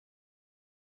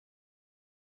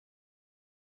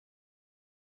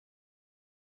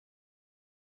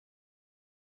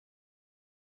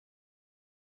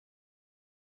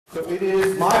So it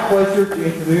is my pleasure to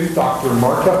introduce Dr.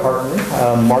 Marta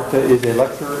Hartman. Marta is a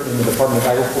lecturer in the Department of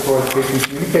Agricultural Education and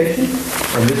Communication,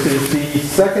 and this is the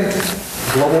second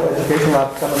Global Education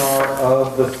Lab seminar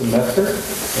of the semester.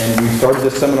 And we started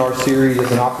this seminar series as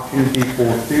an opportunity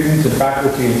for students and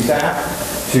faculty and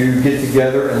staff to get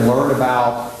together and learn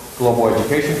about global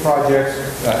education projects,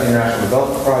 international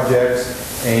development projects,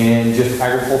 and just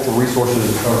agricultural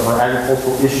resources or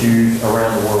agricultural issues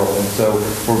around the world. And so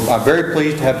I'm very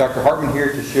pleased to have Dr. Hartman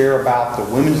here to share about the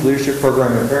Women's Leadership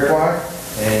Program in Paraguay,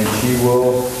 and she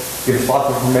will give us lots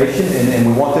of information, and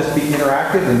we want this to be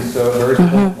interactive, and so very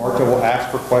soon Marta will ask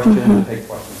for questions and take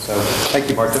questions. So thank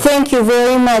you, Marta. Thank you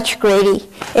very much, Grady.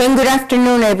 And good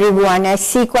afternoon, everyone. I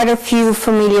see quite a few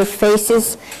familiar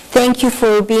faces. Thank you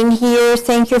for being here.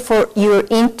 Thank you for your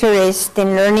interest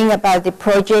in learning about the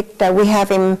project that we have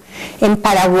in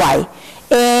Paraguay.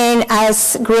 And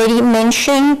as Grady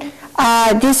mentioned,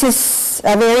 this is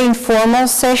a very informal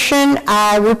session.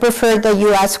 We prefer that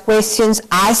you ask questions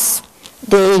as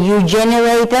you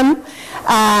generate them.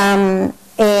 And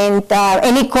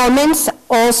any comments,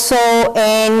 also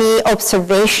any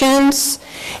observations,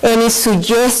 any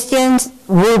suggestions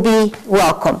will be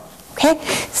welcome. Okay,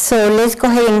 so let's go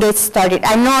ahead and get started.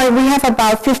 I know we have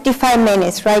about 55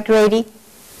 minutes, right, Grady?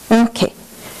 Okay.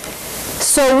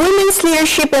 So women's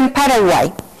leadership in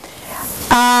Paraguay.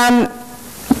 I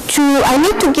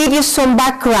need to give you some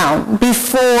background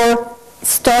before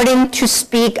starting to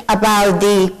speak about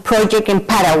the project in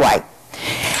Paraguay.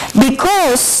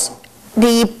 Because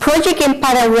the project in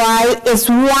Paraguay is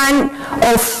one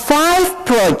of 5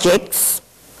 projects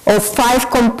or 5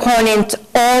 components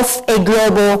of a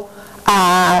global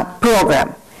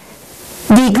program.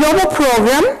 The global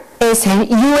program is an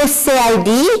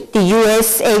USAID, the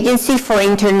U.S. Agency for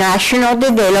International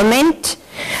Development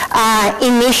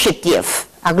initiative,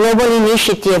 a global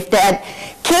initiative that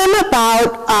came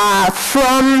about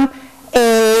from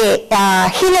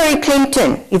Hillary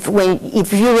Clinton, if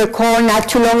you recall, not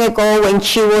too long ago when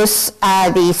she was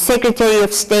the Secretary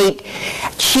of State.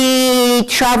 She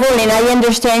traveled, and I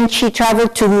understand she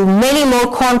traveled to many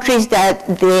more countries than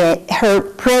her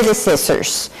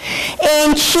predecessors.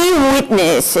 And she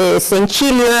witnesses and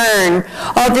she learned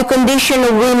of the condition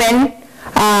of women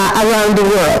around the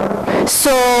world.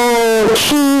 So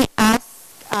she asked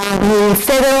the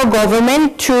federal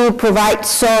government to provide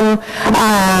some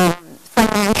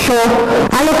financial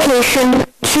allocation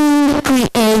to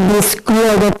create this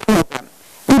global program.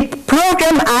 The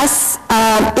program, as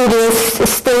it is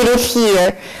stated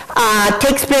here,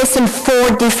 takes place in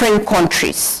 4 different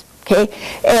countries. Okay?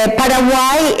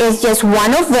 Paraguay is just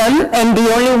one of them, and the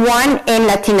only one in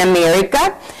Latin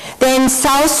America. Then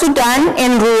South Sudan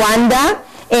and Rwanda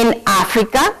in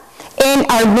Africa, and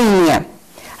Armenia.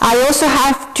 I also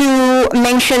have to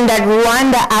mention that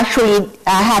Rwanda actually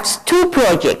has 2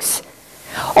 projects.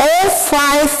 All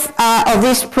 5 of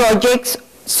these projects,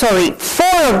 4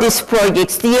 of these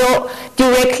projects deal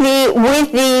directly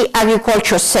with the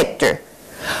agricultural sector.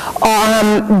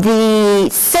 The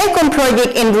second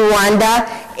project in Rwanda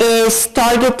is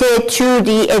targeted to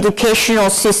the educational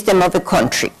system of the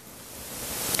country.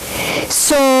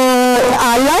 So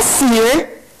last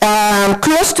year,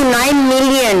 close to $9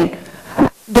 million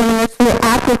were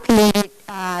allocated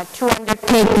to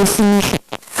undertake this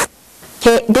initiative.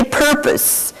 Okay, the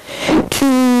purpose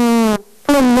to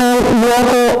promote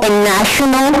local and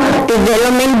national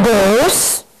development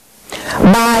goals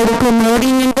by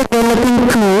promoting and developing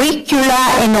curricula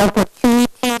and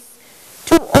opportunities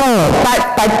to all, but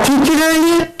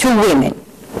particularly to women.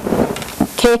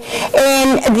 Okay,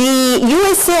 and the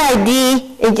USAID,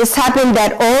 it just happened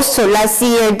that also last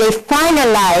year they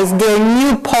finalized their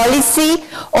new policy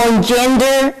on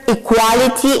gender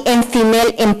equality and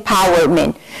female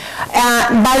empowerment.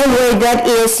 By the way, that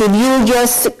is, if you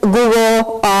just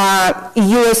Google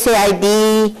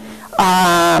USAID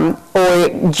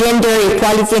or gender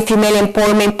equality and female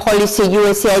empowerment policy,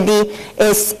 USAID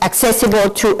is accessible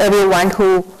to everyone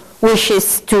who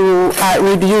wishes to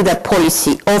review that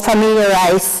policy or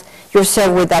familiarize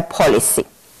yourself with that policy.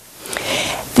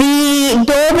 The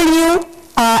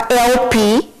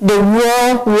WLP, the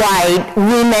Worldwide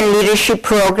Women Leadership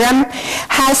Program,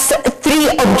 has 3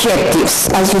 objectives,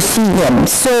 as you see them.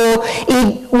 So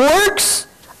it works,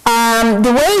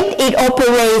 the way it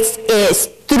operates is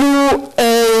through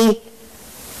a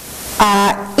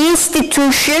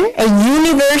institution, a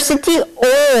university,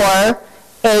 or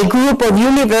a group of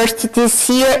universities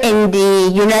here in the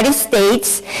United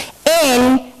States,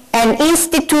 and an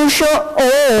institution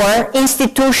or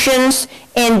institutions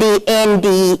in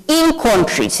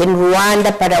countries, in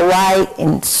Rwanda, Paraguay,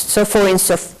 and so forth and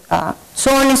so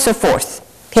on and so forth.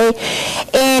 Okay,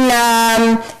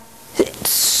 and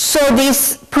so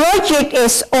this project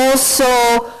is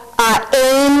also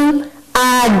aimed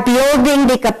at building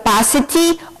the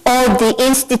capacity of the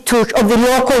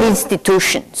local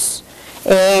institutions,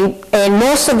 and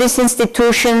most of these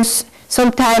institutions,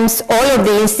 sometimes all of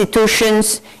the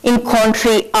institutions in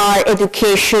country are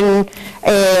educational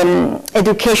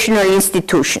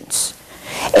institutions.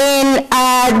 And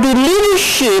the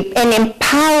leadership and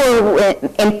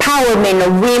empowerment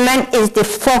of women is the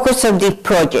focus of the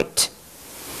project.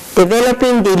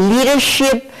 Developing the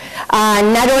leadership,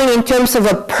 not only in terms of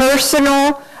at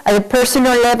the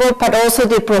personal level, but also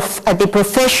at the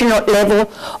professional level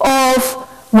of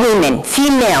women,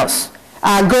 females,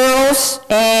 girls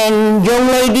and young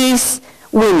ladies,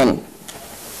 women.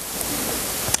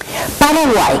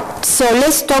 Paraguay. So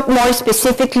let's talk more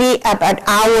specifically about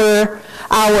our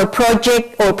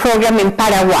project or program in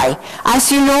Paraguay.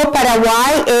 As you know,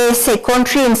 Paraguay is a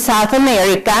country in South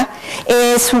America.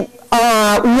 It's one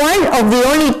of the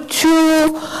only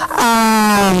two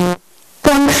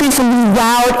countries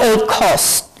without a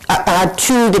coast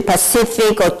to the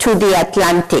Pacific or to the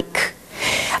Atlantic.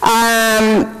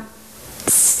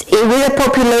 With a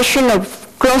population of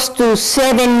close to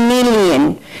 7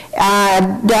 million,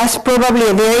 that's probably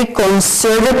a very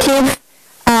conservative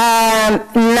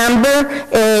number,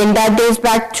 and that dates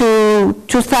back to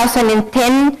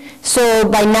 2010. So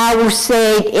by now we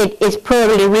say it's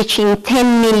probably reaching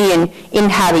 10 million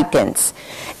inhabitants.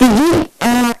 The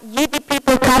GDP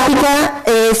per capita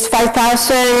is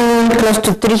 5,000, close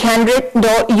to 300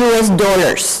 US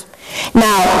dollars.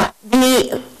 Now,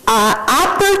 the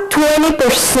upper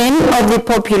 20% of the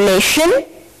population,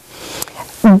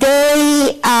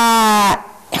 they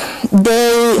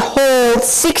hold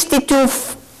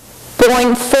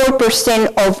 62.4%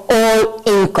 of all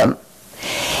income.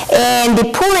 And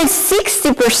the poorest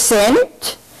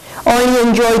 60% only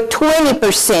enjoy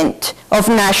 20% of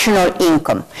national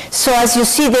income. So as you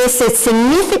see, there's a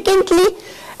significantly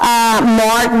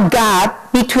marked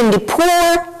gap between the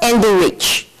poor and the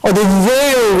rich, or the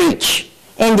very rich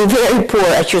and the very poor,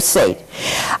 I should say.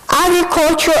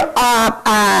 Agriculture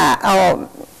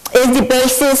is the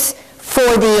basis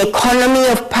for the economy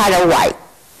of Paraguay.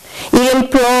 It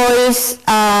employs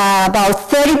about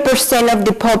 30% of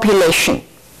the population.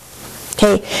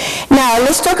 Okay. Now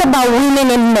let's talk about women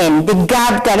and men. The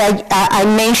gap that I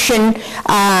mentioned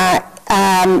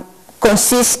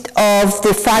consists of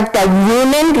the fact that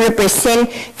women represent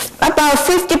about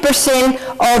 50%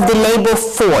 of the labor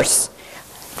force.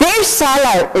 Their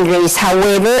salaries,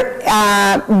 however,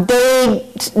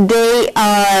 they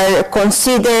are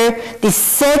considered the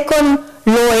second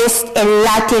lowest in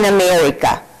Latin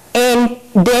America, and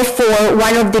therefore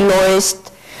one of the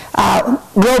lowest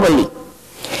globally.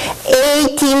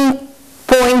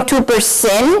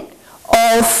 18.2%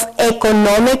 of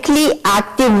economically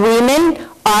active women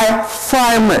are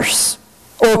farmers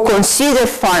or considered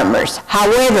farmers.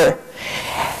 However,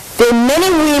 there are many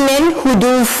women who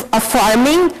do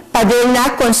farming, but they're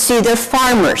not considered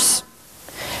farmers.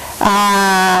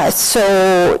 So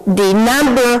the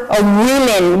number of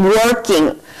women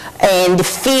working in the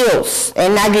fields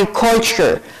and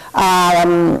agriculture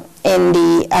in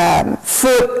the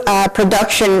food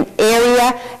production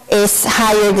area is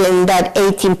higher than that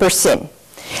 18%.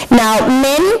 Now,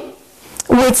 men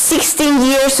with 16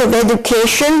 years of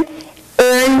education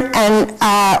earn on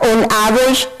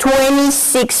average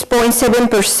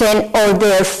 26.7% of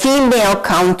their female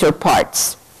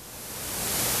counterparts.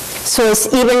 So it's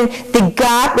even the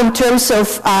gap in terms of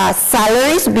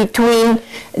salaries between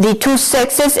the two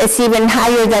sexes is even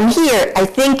higher than here. I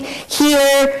think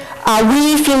here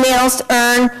we females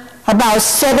earn about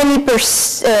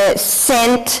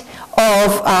 70%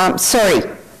 of,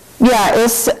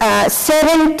 it's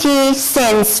 70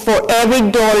 cents for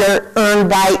every dollar earned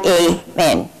by a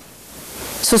man.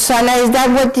 Susanna, is that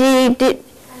what you did?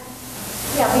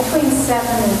 Yeah, between 7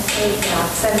 and 8 now,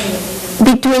 7 and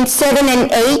 8. Between 7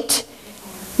 and 8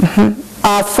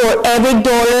 for every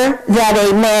dollar that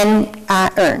a man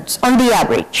earns, on the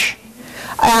average.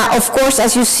 Of course,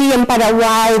 as you see in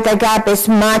Paraguay, the gap is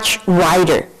much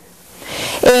wider.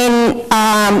 And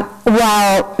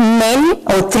while men,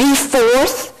 or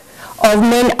 3/4 of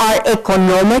men are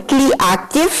economically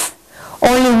active,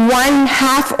 only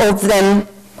 1/2 of them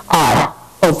are,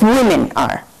 of women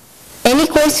are. Any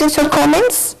questions or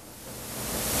comments?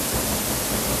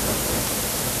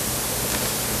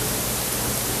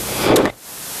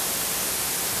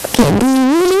 Okay, the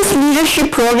Women's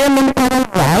Leadership Program in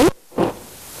Paraguay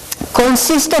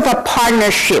consists of a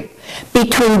partnership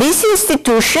between this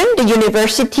institution, the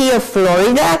University of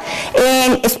Florida,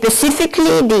 and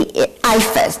specifically the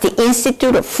IFAS, the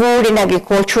Institute of Food and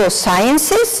Agricultural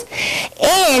Sciences,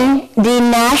 and the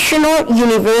National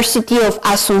University of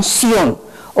Asunción,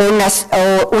 or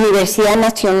Universidad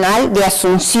Nacional de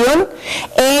Asunción,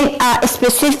 and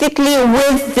specifically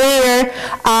with their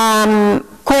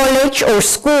college or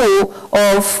school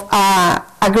of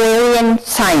agrarian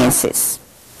sciences.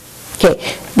 Okay.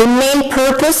 The main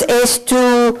purpose is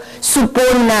to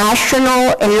support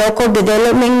national and local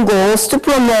development goals to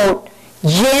promote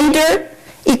gender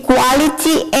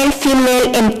equality and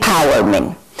female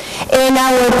empowerment. And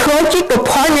our project or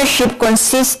partnership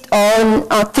consists on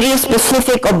 3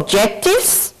 specific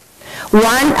objectives.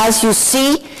 One, as you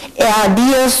see,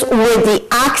 deals with the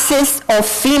access of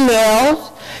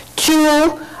females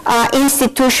to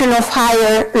institution of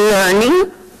higher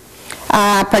learning,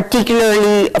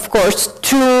 particularly, of course,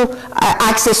 through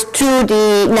access to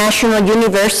the National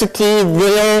University,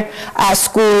 their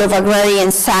School of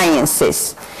Agrarian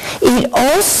Sciences. It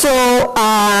also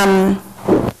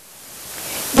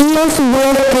deals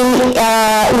with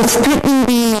strengthening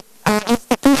the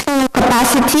institutional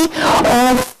capacity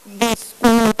of the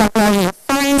School of Agrarian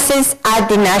Sciences at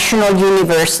the National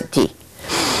University.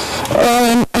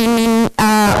 And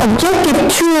objective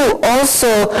 2 also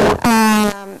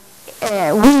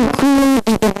we include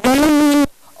the development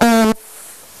of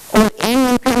and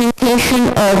implementation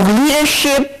of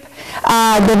leadership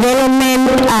development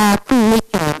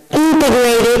curriculum,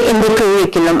 integrated in the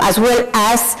curriculum, as well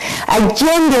as a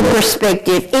gender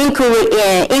perspective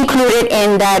included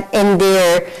in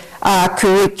their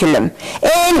curriculum.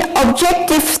 And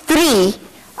objective 3,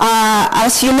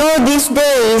 as you know, these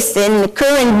days in the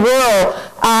current world,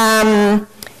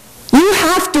 you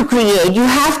have to create, you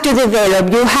have to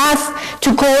develop, you have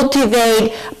to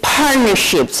cultivate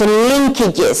partnerships and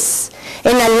linkages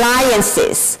and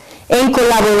alliances and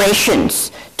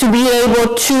collaborations to be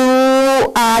able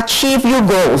to achieve your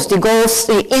goals,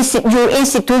 your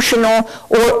institutional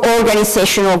or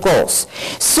organizational goals.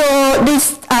 So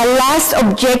this last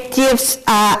objectives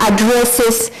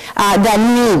addresses the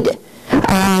need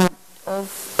of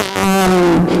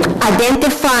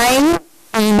identifying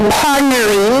and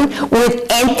partnering with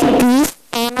entities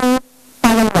in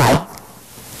Paraguay.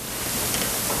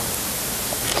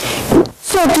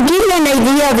 So to give you an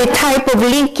idea of the type of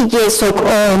linkages or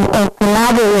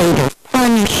collaborators,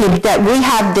 partnership that we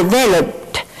have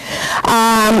developed,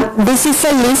 this is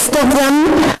a list of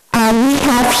them. We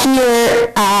have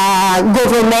here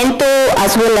governmental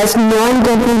as well as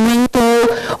non-governmental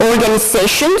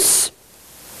organizations.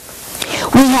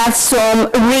 We have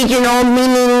some regional,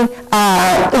 meaning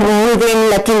within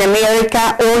Latin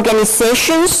America,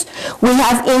 organizations. We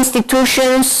have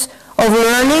institutions of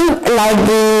learning like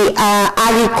the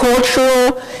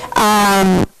agricultural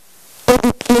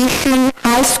education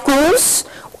high schools.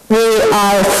 We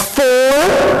are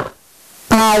 4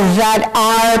 that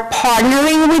are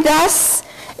partnering with us,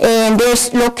 and they're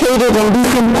located in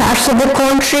different parts of the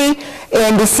country,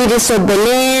 in the cities of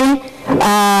Belén,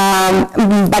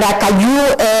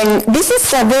 Paraguay, and this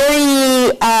is a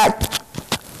very,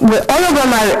 all of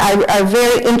them are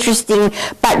very interesting,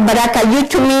 but Paraguay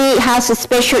to me has a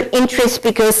special interest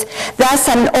because that's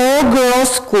an all-girls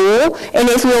school and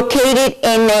it's located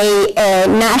in a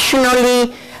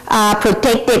nationally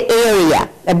protected area,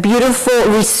 a beautiful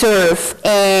reserve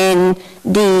in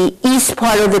the east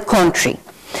part of the country,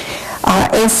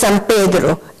 in San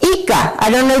Pedro. ICA,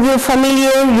 I don't know if you're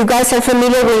familiar, you guys are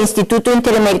familiar with Instituto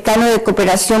Interamericano de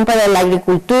Cooperación para la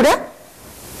Agricultura?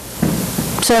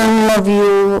 Some of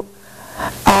you,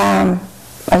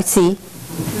 I see.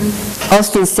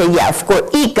 Austin say, yeah, of course.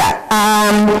 ICA.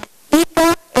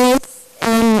 ICA is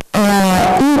an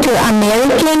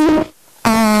Inter-American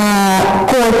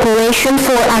Corporation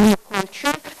for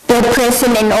Agriculture. They're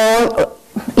present in all,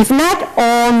 if not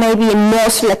all, maybe in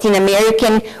most Latin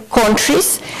American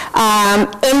countries.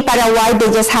 In Paraguay,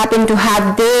 they just happen to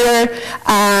have their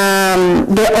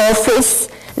office,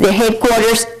 the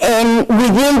headquarters, and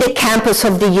within the campus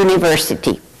of the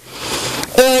university.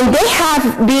 And they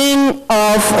have been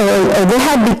they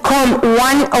have become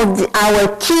one of our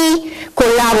key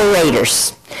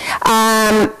collaborators.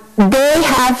 They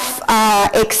have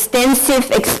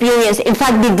extensive experience. In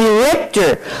fact, the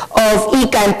director of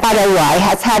ICA in Paraguay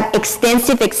has had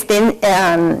extensive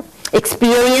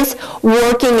experience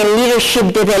working in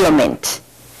leadership development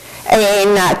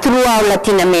throughout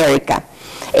Latin America.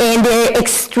 And they're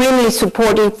extremely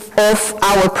supportive of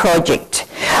our project.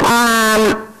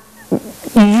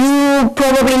 You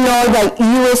probably know that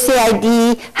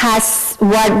USAID has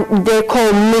what they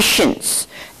call missions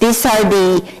These are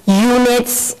the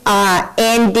units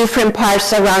in different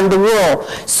parts around the world.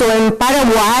 So in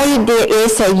Paraguay, there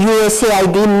is a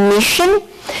USAID mission,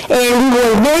 and we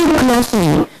work very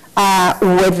closely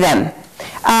with them.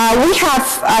 We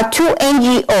have two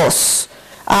NGOs,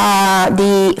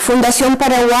 the Fundación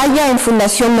Paraguaya and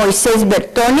Fundación Moisés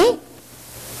Bertoni.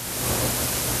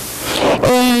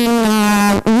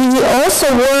 And we also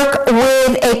work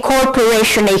with a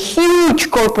corporation, a huge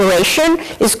corporation.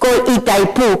 It's called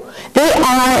Itaipu. They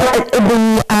are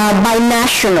the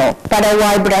binational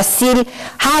Paraguay-Brazil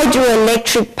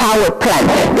hydroelectric power plant.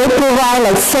 They provide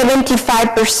like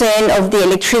 75% of the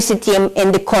electricity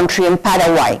in the country, in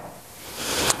Paraguay.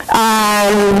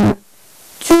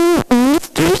 Two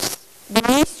ministries. The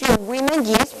Ministry of Women,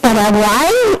 yes,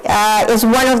 Paraguay is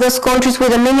one of those countries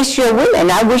with a Ministry of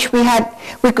Women. I wish we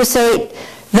could say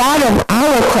that of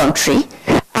our country.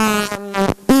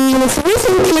 It's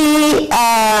recently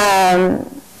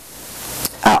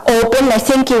opened, I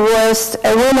think it was,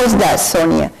 when was that,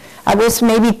 Sonia? I was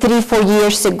maybe 3-4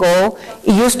 years ago.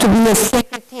 It used to be a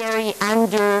secretary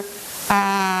under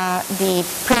the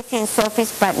President's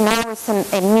office, but now it's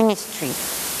a ministry.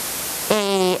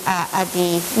 At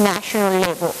the national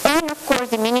level. And of course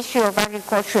the Ministry of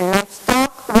Agriculture and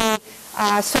Livestock.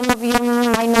 Some of you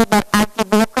might know about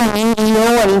Activoca, an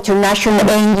NGO, an international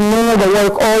NGO that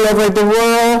work all over the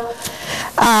world.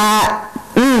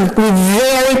 We're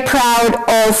very proud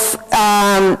of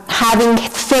having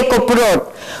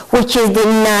FECOPROD, which is the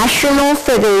National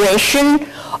Federation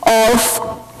of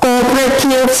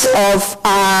Cooperatives of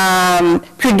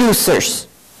Producers.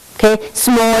 Okay,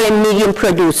 small and medium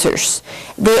producers.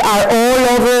 They are all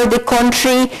over the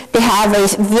country. They have a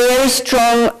very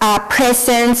strong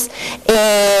presence,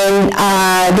 and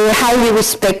they're highly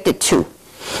respected too.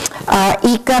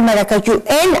 Ica, Maracaju,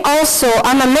 and also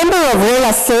I'm a member of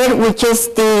RELACER, which is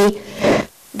the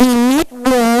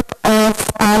network of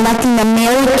Latin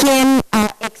American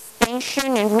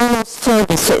Extension and Rural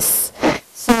Services.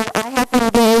 So I have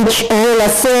engaged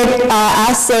RELACER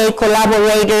as a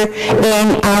collaborator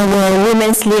in our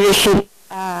Women's Leadership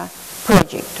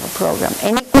project or program.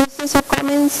 Any questions or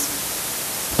comments?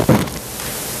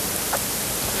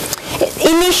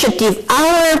 Initiative.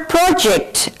 Our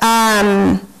project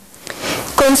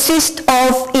consists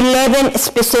of 11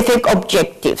 specific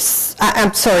objectives.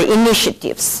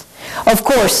 Initiatives. Of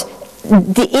course,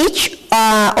 each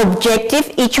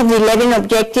of the 11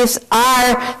 objectives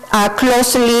are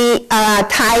closely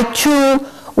tied to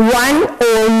one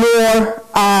or more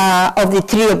of the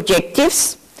 3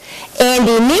 objectives. And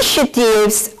the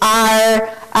initiatives are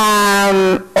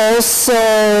also,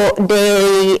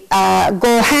 they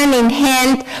go hand in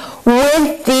hand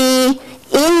with the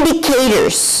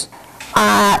indicators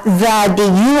that the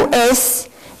U.S.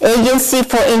 Agency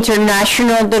for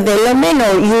International Development,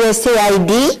 or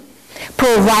USAID,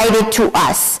 provided to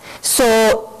us. So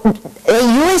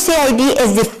USAID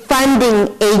is the funding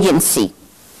agency.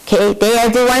 Okay, they are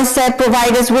the ones that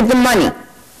provide us with the money.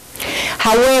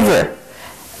 However,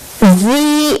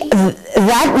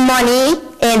 that money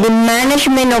and the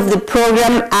management of the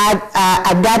program at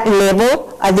that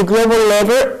level, at the global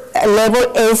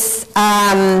level is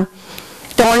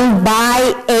done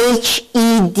by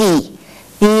HED.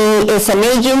 It's an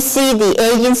agency, the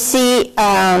Agency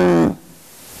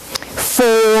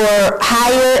for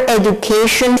Higher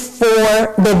Education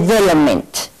for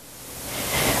Development.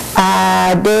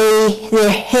 Their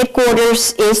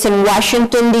headquarters is in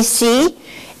Washington, D.C.,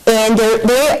 and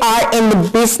they are in the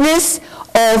business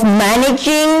of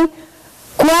managing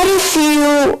quite a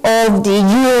few of the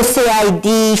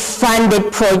USAID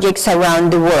funded projects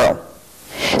around the world.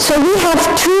 So we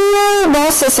have 2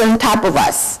 bosses on top of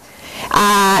us.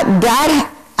 That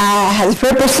has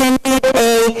represented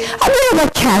a bit of a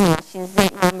challenge since day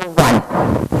number 1.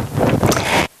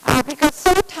 Because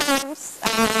sometimes,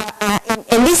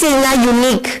 and this is not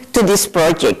unique to this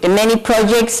project. In many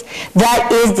projects,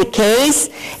 that is the case.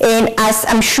 And as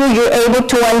I'm sure you're able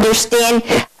to understand,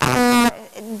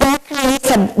 that creates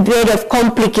a bit of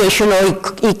complication, or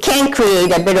it can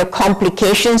create a bit of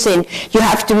complications, and you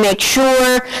have to make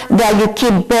sure that you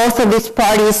keep both of these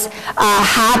parties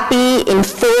happy,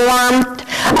 informed.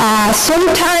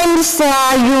 Sometimes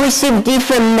you receive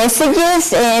different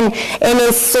messages, and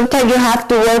sometimes you have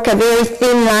to work a very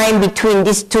thin line between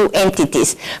these 2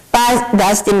 entities. But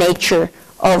that's the nature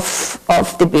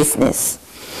of the business.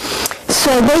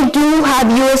 So they do have,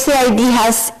 USAID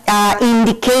has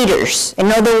indicators.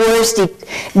 In other words,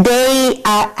 they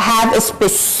have a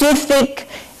specific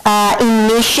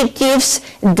initiatives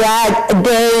that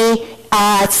they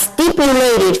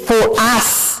stipulated for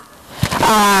us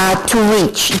to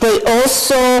reach. They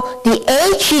also, the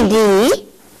HED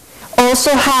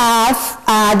also have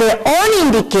their own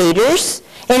indicators,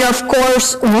 and of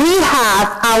course we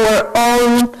have our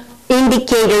own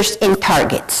indicators and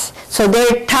targets. So there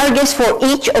are targets for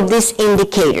each of these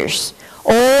indicators,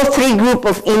 all three group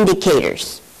of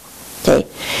indicators. Okay.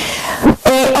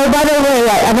 Oh, by the way,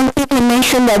 I don't think I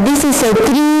mentioned that this is a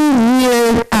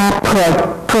 3-year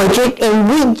project, and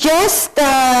we just,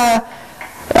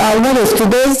 what is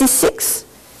today? Is this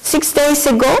 6 days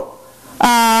ago?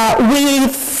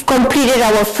 We've completed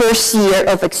our first year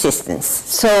of existence.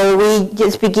 So we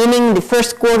just beginning the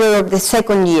first quarter of the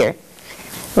second year.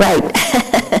 Right.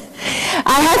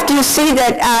 I have to say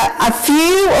that a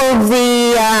few of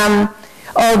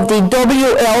the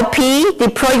WLP, the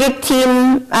project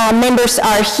team members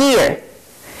are here.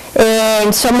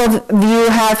 And some of you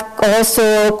have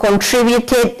also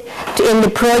contributed in the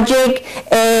project.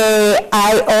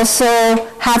 I also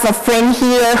have a friend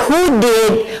here who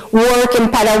did work in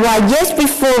Paraguay just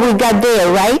before we got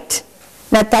there, right?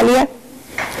 Natalia?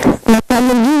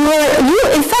 Natalia,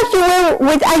 in fact, you were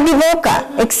with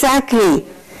Agdivoca, exactly.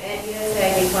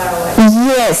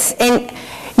 Yes, and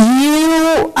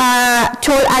you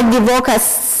told Agdivoca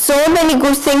so many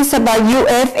good things about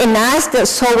UF and us, that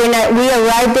so when we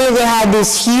arrived there, they had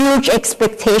these huge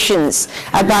expectations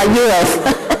about UF.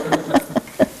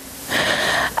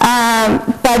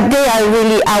 But they are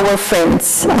really our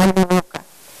friends.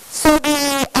 So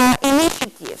the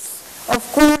initiatives,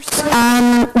 of course,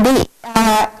 the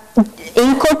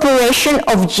incorporation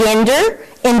of gender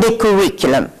in the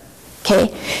curriculum.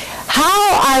 Okay,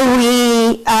 how are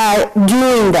we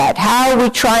doing that? How are we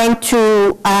trying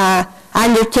to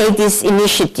undertake this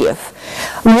initiative?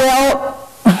 Well,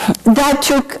 that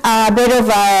took a bit of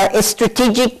a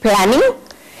strategic planning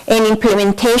and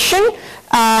implementation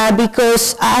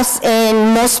because as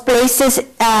in most places,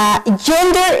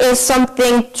 gender is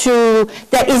something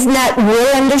that is not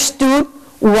well understood,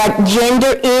 what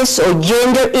gender is or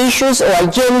gender issues or a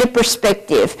gender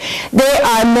perspective. There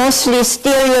are mostly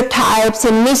stereotypes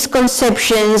and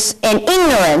misconceptions and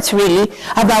ignorance really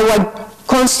about what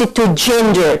constitutes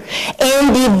gender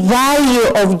and the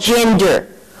value of gender,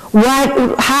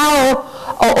 how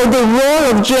the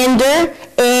role of gender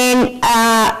in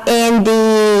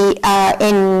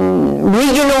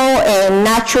regional and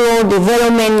natural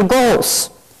development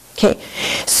goals. Okay,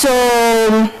 so.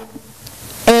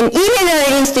 And even in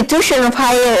an institution of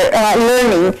higher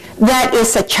learning, that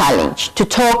is a challenge to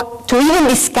talk, to even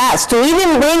discuss, to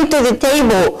even bring to the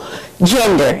table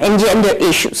gender and gender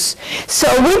issues. So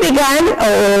we began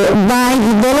by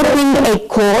developing a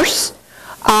course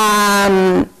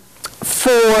on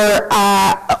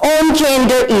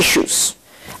gender issues.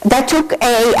 That took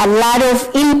a lot of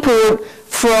input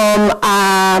from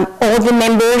all the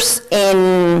members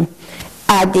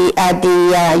at the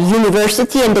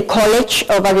university and the College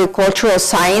of Agricultural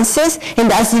Sciences, and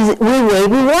that's the way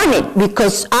we run it,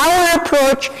 because our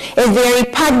approach is very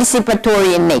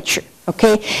participatory in nature.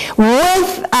 Okay,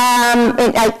 with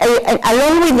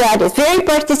along with that, it's very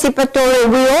participatory.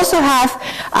 We also have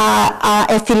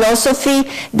a philosophy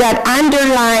that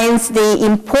underlines the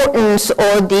importance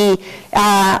or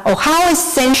how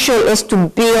essential it is to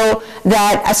build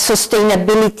that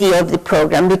sustainability of the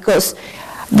program, because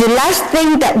the last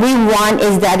thing that we want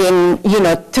is that in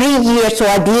 3 years or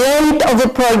at the end of the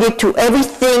project to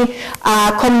everything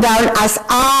come down as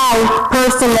I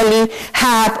personally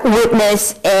have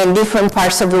witnessed in different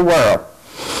parts of the world.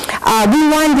 We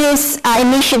want these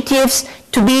initiatives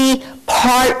to be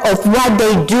part of what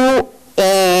they do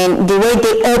and the way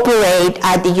they operate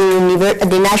at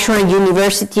the National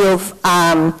University of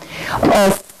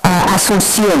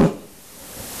Asunción.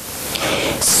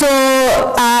 So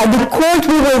the court,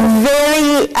 we were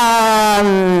very,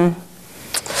 I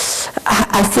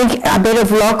think a bit of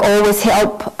luck always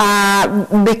help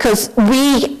because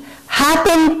we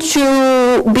happened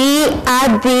to be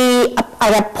at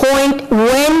a point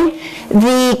when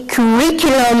the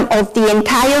curriculum of the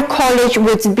entire college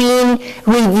was being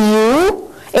reviewed,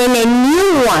 and a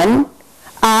new one,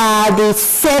 every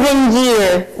 7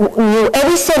 years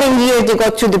they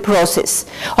go through the process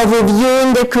of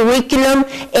reviewing the curriculum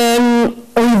and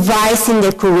revising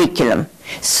the curriculum.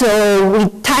 So we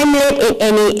timed it,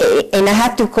 and I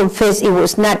have to confess it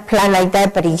was not planned like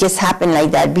that, but it just happened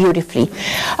like that beautifully. It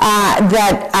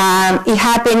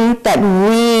happened that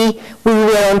we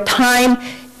were on time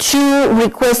to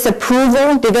request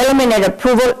approval, development and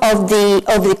approval of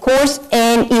the course,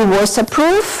 and it was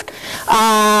approved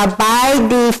by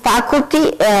the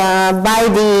faculty, by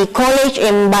the college,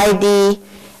 and by the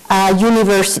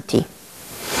university.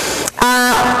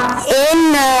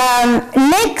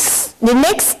 The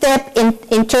next step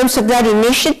in terms of that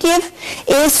initiative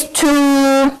is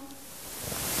to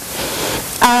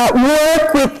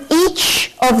work with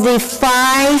each of the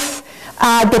 5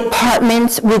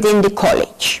 departments within the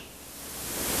college.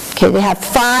 Okay, they have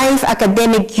 5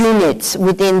 academic units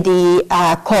within the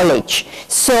college.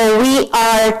 So we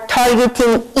are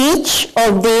targeting each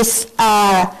of these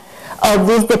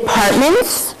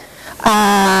departments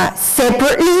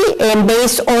separately and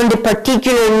based on the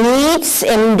particular needs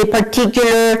and the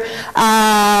particular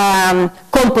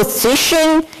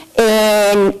composition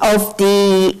and of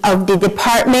the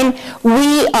department.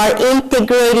 We are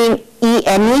integrating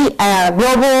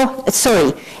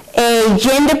a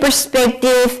gender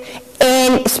perspective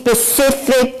and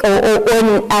specific or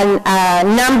a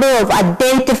number of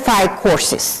identified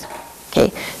courses.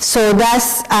 Okay, so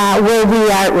that's where we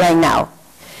are right now.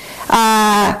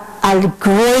 A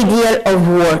great deal of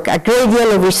work, a great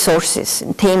deal of resources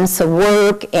in terms of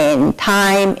work and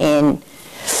time and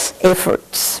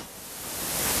efforts.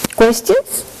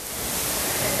 Questions?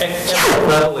 And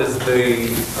what level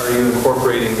are you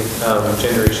incorporating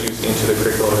gender issues into the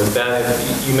curriculum? Is that,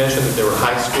 you mentioned that there were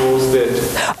high schools that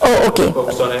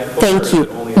focused on agriculture. Thank you.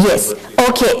 Yes.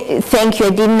 Okay, thank you. I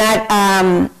did not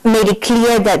make it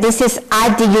clear that this is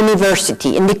at the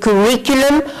university, in the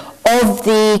curriculum of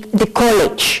the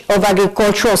College of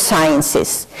Agricultural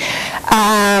Sciences.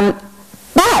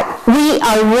 But we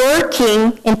are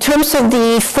working in terms of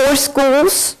the 4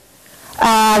 schools,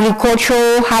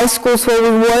 agricultural high schools where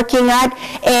we're working at.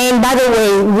 And by the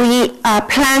way,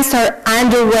 plans are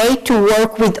underway to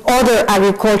work with other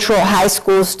agricultural high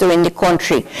schools during the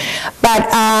country. But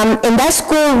in that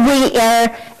school, we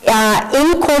are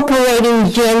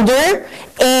incorporating gender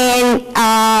and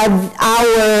our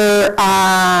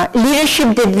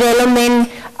leadership development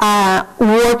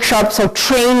workshops or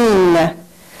training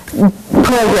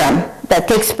program that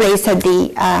takes place at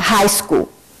the high school.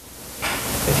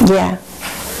 Yeah.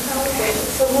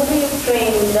 So who do you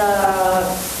train?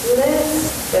 The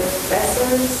students, the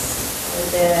professors,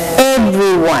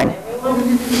 Everyone.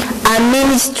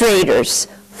 Administrators,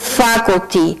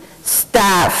 faculty,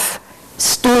 staff,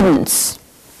 students,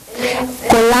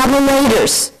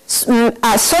 collaborators.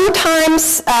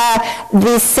 Sometimes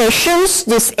these sessions,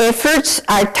 these efforts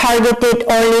are targeted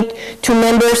only to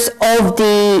members of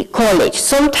the college.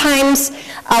 Sometimes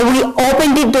we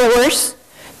open the doors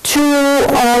to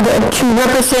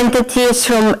representatives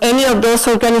from any of those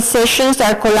organizations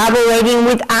that are collaborating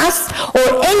with us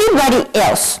or anybody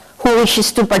else who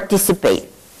wishes to participate. Okay,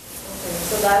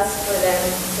 so that's for them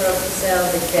to sell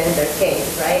the gender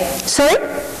case, right? Sorry?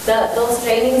 Those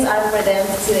trainings are for them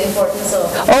to see the importance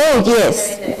of... Oh,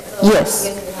 yes. Yes.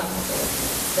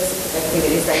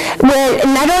 Well,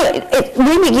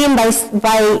 we begin by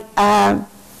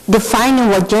defining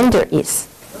what gender is.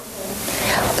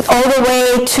 All the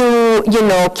way to,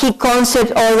 key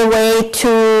concepts, all the way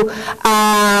to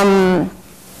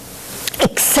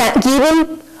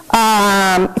giving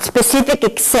specific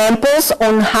examples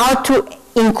on how to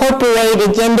incorporate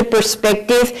a gender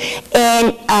perspective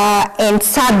and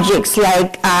subjects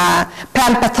like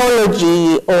plant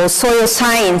pathology or soil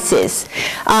sciences,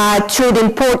 to the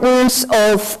importance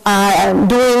of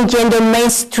doing gender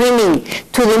mainstreaming,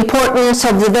 to the importance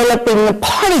of developing a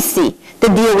policy to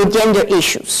deal with gender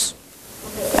issues.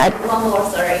 Okay, one more,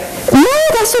 sorry. No,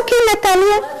 that's okay,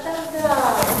 Natalia. What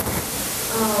are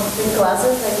the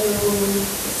classes that you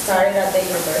started at the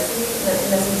university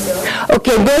in Asunción?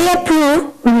 Okay, they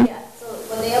approve. Yeah, so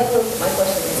when they approve, my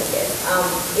question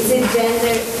is it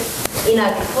gender in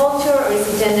agriculture or is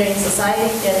it gender in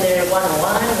society, gender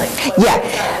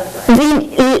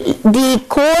 101? The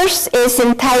course is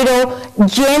entitled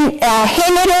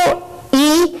Género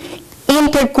y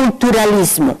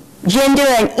Interculturalismo, Gender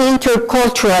and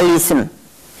Interculturalism.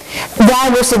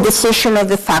 That was a decision of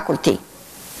the faculty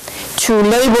to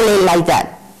label it like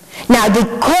that. Now, the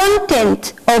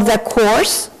content of the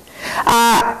course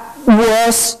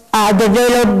was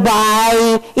developed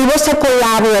it was a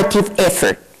collaborative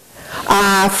effort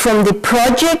from the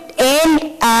project and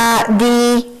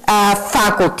the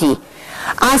faculty,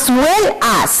 as well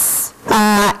as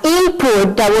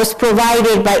input that was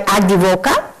provided by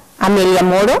Agdivoca, Amelia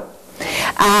Moro,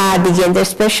 the gender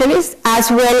specialist,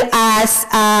 as well as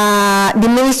the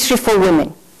Ministry for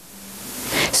Women.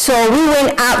 So we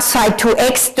went outside to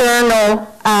external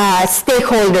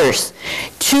stakeholders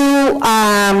to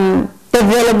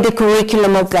develop the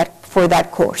curriculum for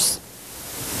that course.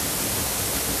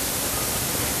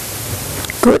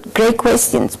 Good, great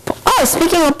questions. Oh,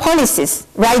 speaking of policies,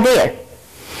 right there.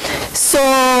 So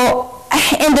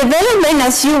in development,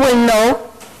 as you will know,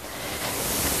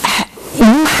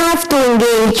 have to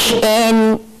engage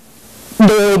in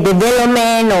the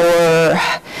development or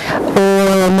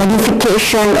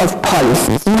modification of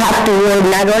policies. You have to work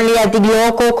not only at the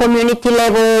local community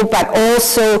level, but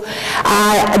also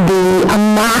at the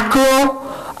macro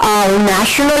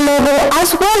national level,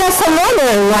 as well as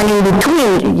another one in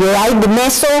between, right, the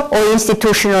meso or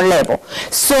institutional level.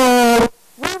 So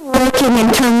we're working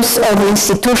in terms of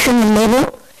institutional level,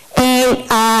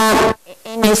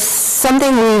 and it's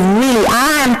something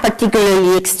I am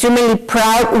particularly extremely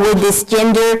proud with these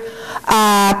gender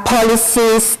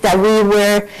policies that we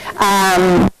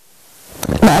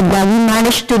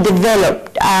managed to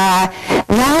develop.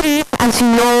 Not as you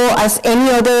know, as any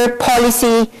other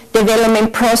policy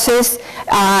development process,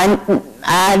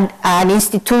 an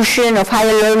institution of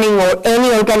higher learning or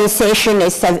any organization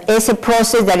is a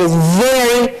process that is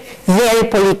very, very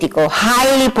political,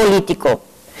 highly political.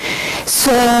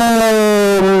 So,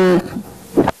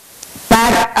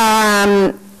 but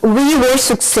we were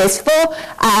successful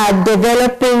at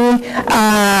developing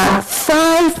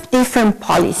 5 different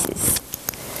policies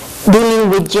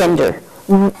dealing with gender.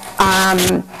 And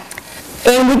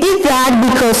we did that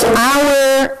because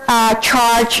our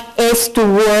charge is to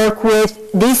work with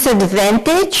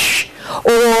disadvantaged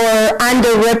or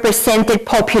underrepresented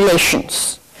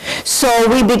populations. So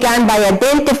we began by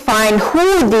identifying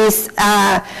who these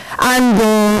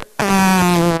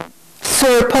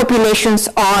underserved populations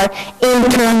are in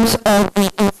terms of the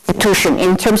institution,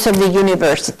 in terms of the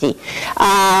university.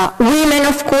 Women,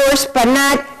 of course, but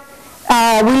not,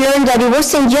 we learned that it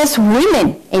wasn't just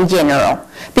women in general,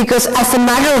 because as a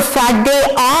matter of fact,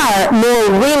 there are more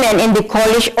women in the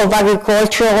College of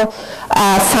Agricultural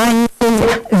Sciences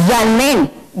than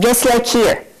men, just like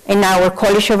here. In our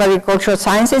College of Agricultural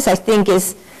Sciences, I think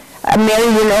is, Mary,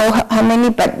 you know how many,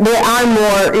 but there are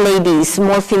more ladies,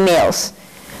 more females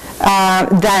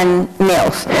than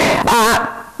males.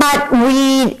 But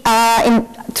we,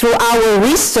 through our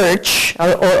research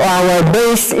or our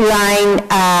baseline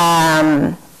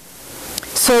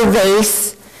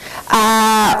surveys,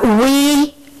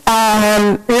 we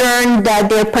learned that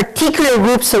there are particular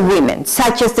groups of women,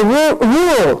 such as the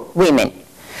rural women,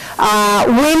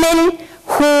 women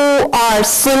who are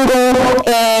single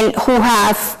and who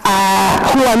are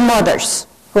mothers,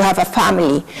 who have a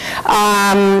family,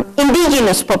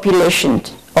 indigenous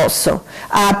populations also.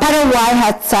 Paraguay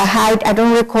has a high, I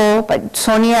don't recall, but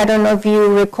Sonia, I don't know if you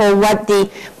recall what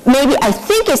maybe I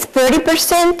think it's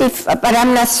 30%, but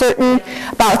I'm not certain.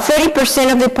 About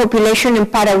 30% of the population in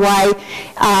Paraguay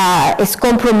is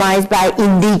comprised by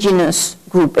indigenous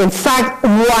group. In fact,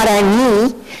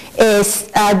 Guarani is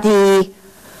the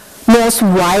most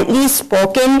widely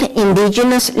spoken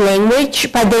indigenous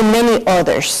language, but there are many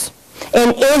others.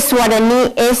 And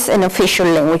Guarani is an official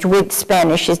language with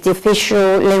Spanish. It's the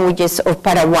official languages of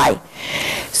Paraguay.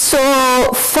 So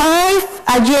 5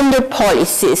 gender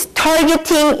policies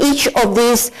targeting each of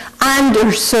these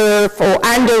underserved or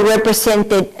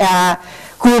underrepresented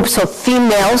groups of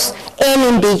females and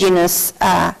indigenous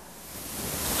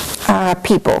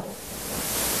people.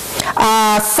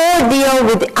 4 deal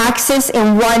with the access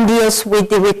and 1 deals with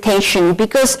the retention,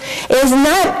 because it's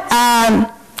not,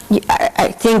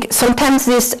 I think sometimes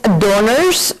these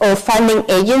donors or funding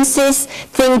agencies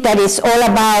think that it's all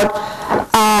about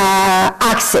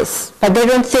access, but they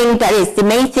don't think that it's, the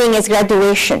main thing is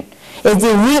graduation. It's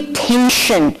the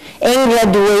retention and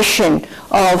graduation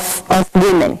of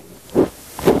women.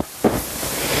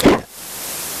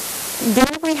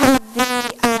 Then we have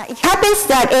it happens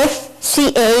that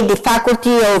FCA, the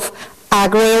Faculty of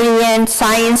Agrarian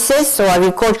Sciences or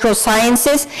Agricultural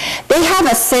Sciences, they have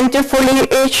a center for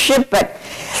leadership, but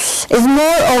it's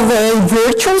more of a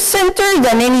virtual center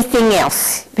than anything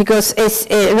else, because it's,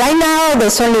 right now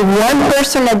there's only 1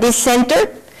 person at this center,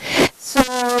 so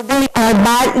they are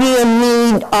badly in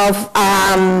need of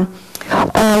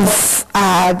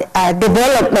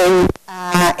development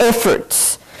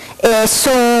efforts.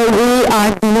 So we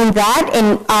are doing that,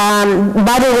 and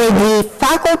by the way, the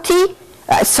faculty,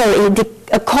 the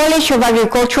College of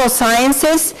Agricultural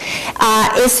Sciences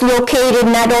is located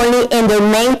not only in the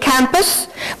main campus,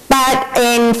 but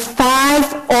in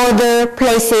 5 other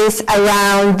places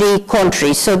around the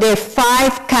country. So there are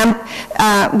 5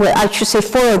 well, I should say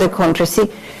 4 other countries. See?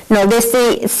 No, there's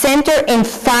the center in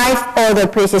 5 other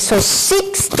places, so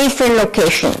 6 different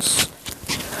locations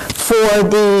for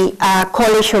the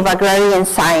College of Agrarian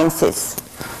Sciences.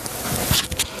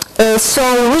 So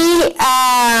we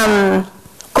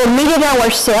committed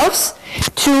ourselves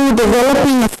to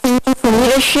developing a center for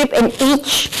leadership in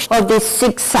each of these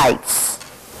 6 sites.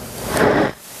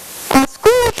 A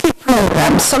scholarship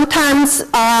programs. Sometimes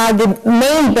the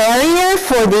main barrier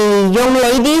for the young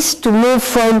ladies to move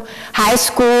from high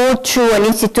school to an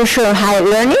institution of higher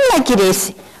learning, like it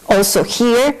is also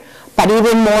here, but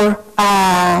even more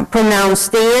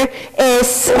pronounced there,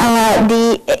 is the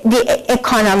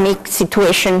economic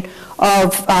situation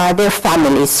of their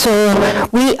families. So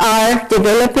we are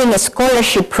developing a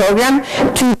scholarship program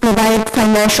to provide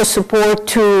financial support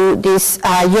to these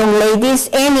young ladies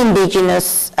and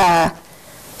indigenous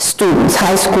students,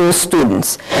 high school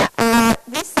students.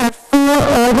 These are 4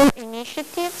 other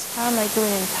initiatives. How am I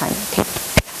doing in time? Okay.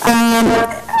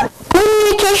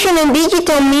 Communication and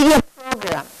digital media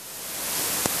program.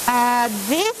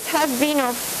 This has been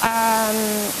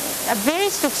a very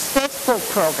successful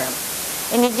program.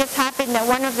 And it just happened that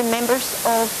one of the members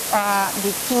of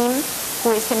the team,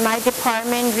 who is in my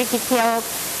department, Ricky Taylor,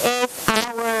 is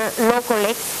our local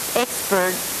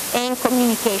expert in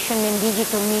communication and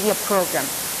digital media program.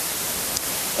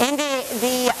 And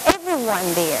everyone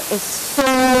there is so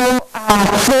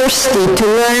thirsty to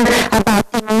learn about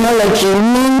technology,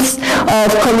 means of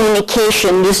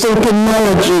communication, using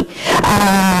technology,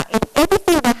 and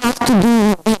everything that has to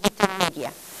do with digital media.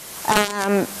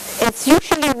 It's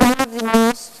usually one of the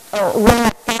most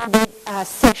well-attended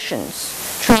sessions,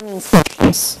 training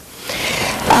sessions.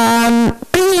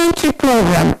 Pre-entry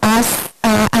program, as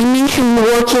I mentioned,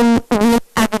 working with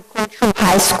agricultural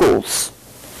high schools.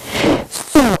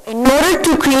 So, in order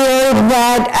to create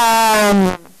that,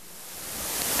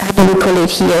 how do we call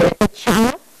it here, a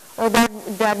channel, or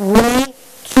that way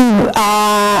to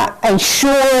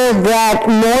ensure that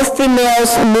more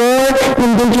females, more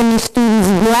indigenous students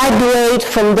graduate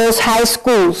from those high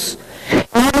schools.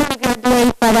 Not only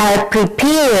graduate, but are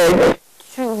prepared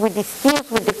to, with the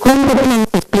skills, with the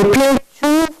competencies, prepared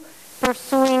to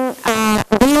pursuing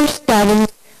their studies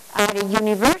at a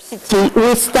university.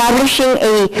 We're establishing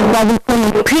what we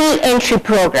call a pre-entry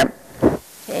program.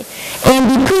 Okay. And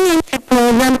the pre-entry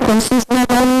program consists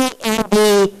not only in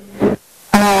the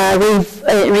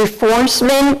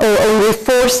reinforcement or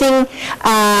reinforcing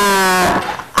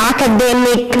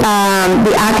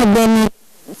the academic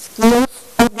skills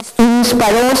of the students,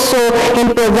 but also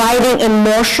in providing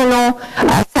emotional,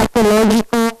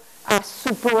 psychological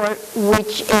support,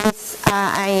 which is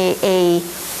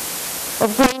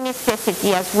of great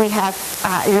necessity, as we have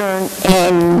learned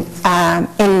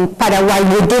in Paraguay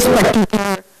with this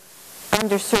particular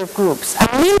underserved groups. A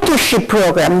mentorship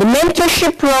program. The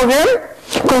mentorship program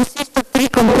consists of 3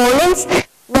 components.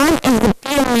 One is the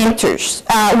peer mentors,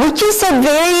 which is a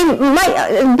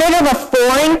bit of a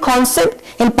foreign concept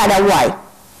in Paraguay.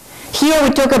 Here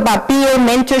we talk about peer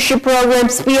mentorship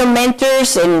programs, peer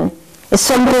mentors, and it's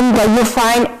something that you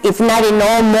find, if not in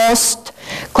almost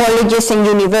colleges and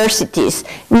universities.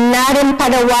 Not in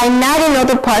Paraguay, not in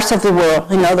other parts of the world,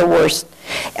 in other words,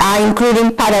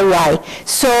 including Paraguay.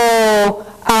 So,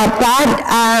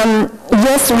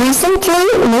 just recently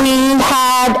we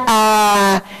had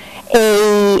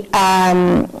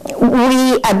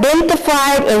we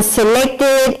identified and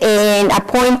selected and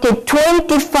appointed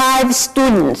 25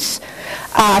 students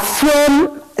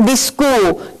from the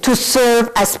school to serve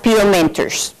as peer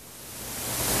mentors.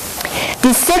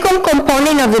 The second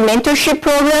component of the mentorship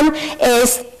program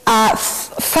is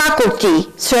faculty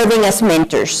serving as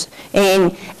mentors.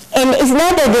 And it's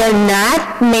not that they're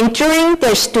not mentoring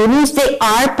their students, they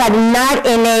are, but not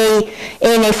in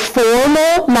a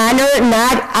formal manner,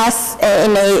 not as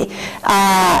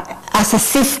as a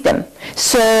system.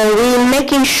 So we're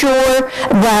making sure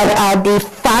that the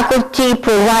faculty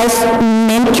provides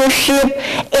mentorship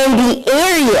in the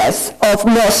areas of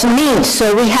most need.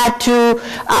 So we had to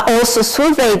also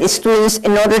survey the students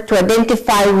in order to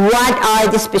identify what are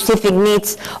the specific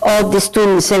needs of the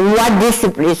students and what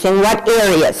disciplines and what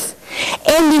areas.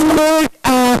 And the third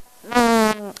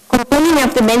component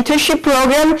of the mentorship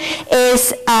program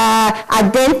is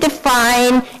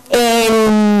identifying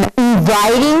and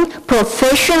inviting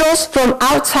professionals from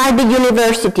outside the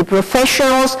university,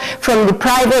 professionals from the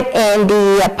private and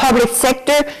the public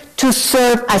sector to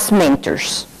serve as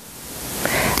mentors.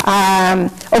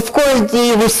 Of course,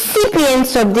 the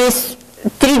recipients of these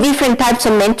 3 different types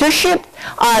of mentorship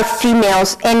are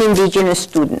females and indigenous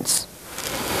students.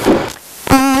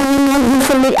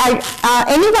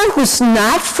 Anyone who's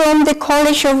not from the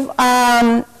College of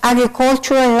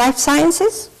Agriculture and Life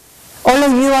Sciences? All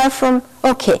of you are from?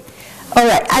 Okay. All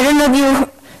right. I don't know if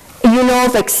you know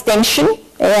of Extension,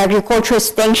 Agricultural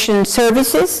Extension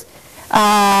Services.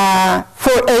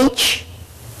 4-H.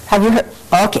 Have you heard?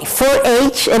 Okay.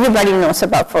 4-H. Everybody knows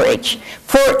about 4-H.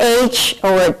 4-H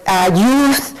or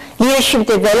youth leadership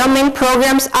development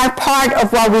programs are part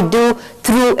of what we do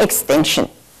through Extension.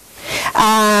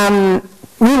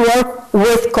 We work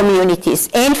with communities.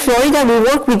 In Florida, we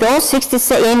work with all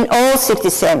 67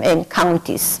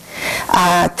 counties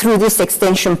through this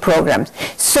extension program.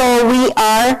 So we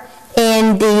are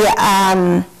in the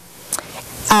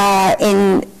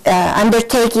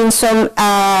undertaking some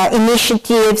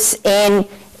initiatives and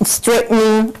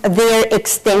strengthening their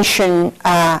extension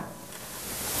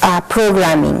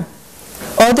programming.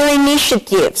 Other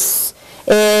initiatives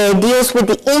deals with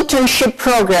the internship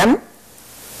program.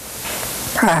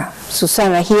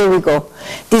 Susana, here we go.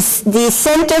 The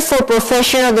Center for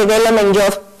Professional Development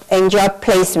and Job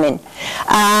Placement.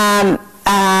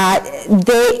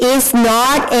 There is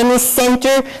not any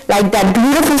center like that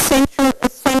beautiful center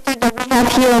that we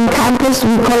have here on campus.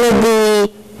 We call it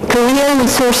the Career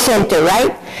Resource Center,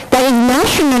 right? That is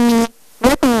nationally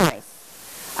recognized.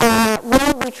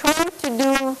 Well, we're trying to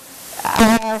do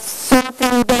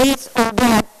something based on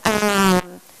that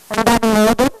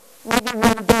model. Maybe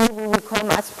one day we will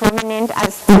become as prominent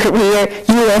as the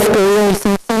U.S. Career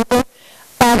Resource Center.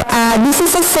 But this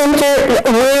is a center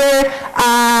where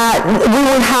we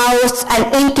will house an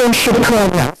internship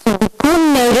program. So the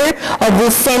coordinator of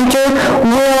this center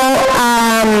will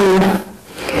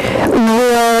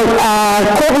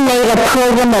coordinate a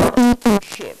program of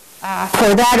internship.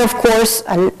 For that, of course,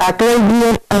 a great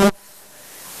deal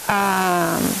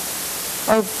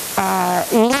of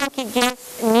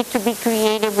linkages need to be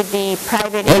created with the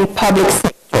private and public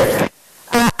sector.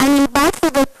 An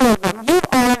ambassador program.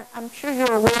 I'm sure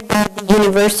you're aware that the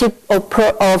University of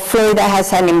Florida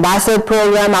has an ambassador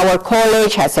program. Our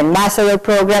college has an ambassador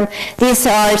program. These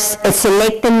are a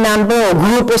selected number or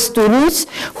group of students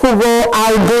who go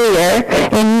out there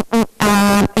and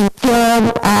tell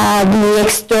the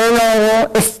external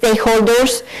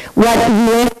stakeholders what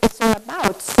UF is all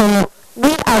about. So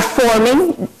we are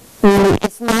forming,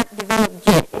 it's not developed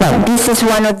yet, but this is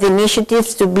one of the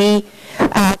initiatives to be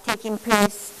taking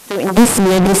place in this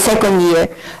year, the second year,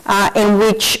 in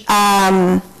which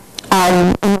an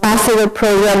ambassador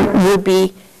program will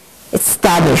be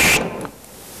established.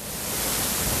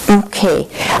 Okay.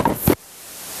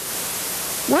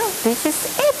 Well, this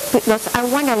is it, because I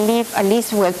want to leave at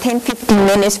least 10-15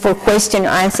 minutes for question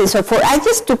and answers, or for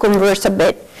just to converse a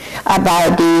bit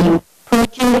about the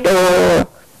project or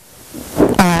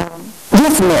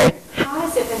yes, Mary. How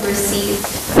has it been received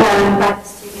by the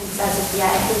students as of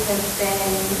yet who have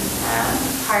been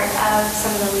part of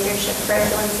some of the leadership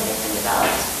curriculums that have been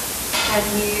developed? Have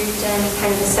you done any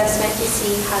kind of assessment to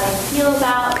see how they feel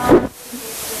about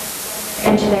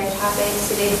into their topics?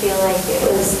 Do they feel like it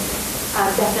was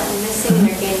definitely missing and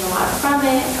they're gaining a lot from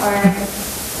it, or?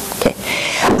 Okay.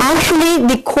 Actually,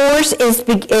 the course it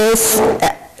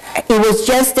was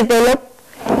just developed.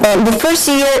 The first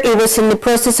year, it was in the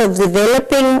process of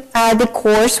developing the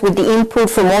course with the input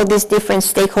from all these different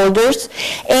stakeholders,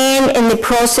 and in the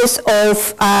process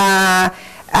of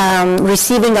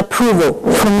receiving approval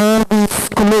from all these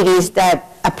committees that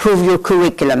approve your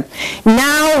curriculum.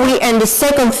 Now we are in the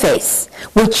second phase,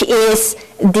 which is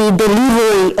the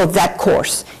delivery of that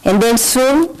course. And then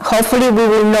soon, hopefully, we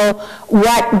will know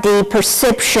what the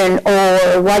perception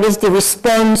or what is the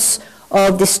response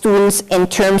of the students in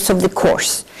terms of the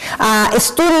course.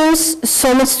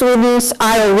 Some students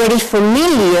are already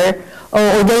familiar,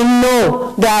 or they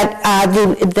know that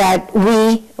that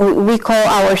we call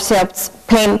ourselves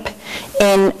PEMP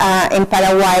in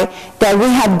Paraguay, that we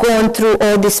have gone through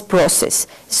all this process.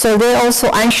 So they're also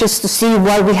anxious to see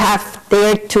what we have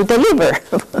there to deliver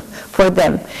for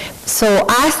them. So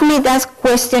ask me that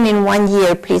question in 1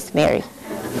 year, please, Mary.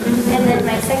 And then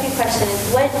my second question is,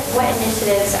 what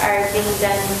initiatives are being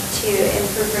done to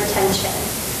improve retention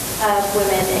of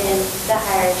women in the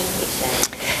higher education?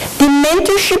 The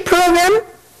mentorship program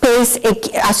plays,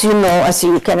 as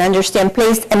you can understand,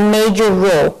 plays a major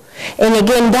role. And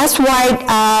again, that's why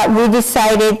we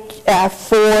decided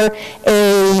for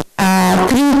a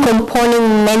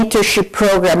three-component mentorship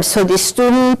program. So the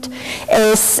student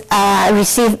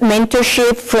receive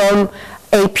mentorship from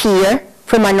a peer,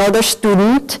 from another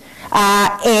student,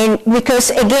 and because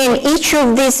again, each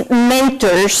of these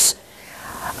mentors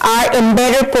are in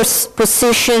better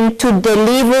position to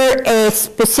deliver a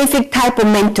specific type of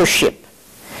mentorship.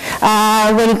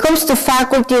 When it comes to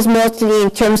faculties, mostly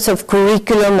in terms of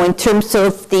curriculum or in terms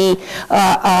of the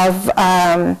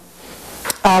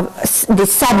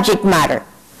subject matter.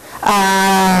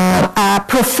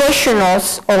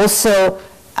 Professionals also,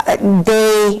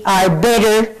 they are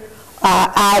better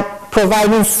at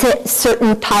providing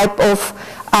certain type of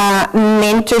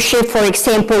mentorship, for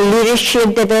example,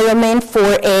 leadership development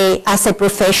as a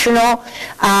professional,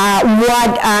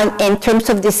 in terms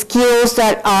of the skills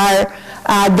that are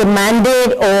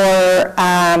demanded or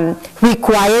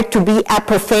required to be a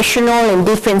professional in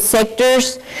different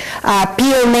sectors.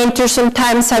 Peer mentors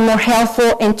sometimes are more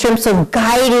helpful in terms of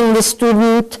guiding the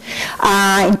student,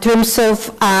 in terms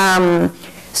of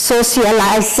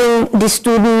socializing the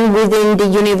student within the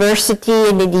university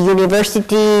and in the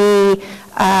university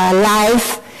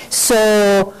life.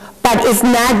 So, but it's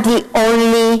not the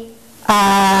only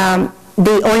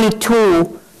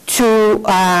tool to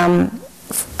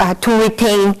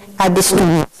retain the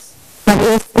students. But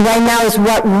right now is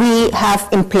what we have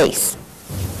in place. I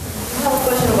have a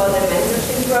question about the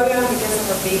mentorship program because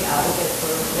I'm a big advocate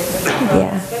for mentorship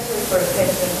program, especially for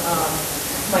attention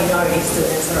minority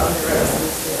students or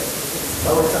underrepresented students, which is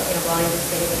what we're talking about in this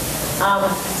case.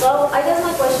 So I guess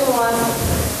my question was,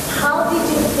 how did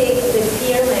you pick the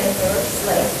peer mentors,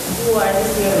 like who are the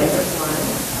peer mentors, one?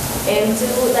 And two,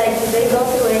 like, did they go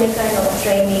through any kind of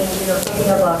training,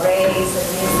 talking about race,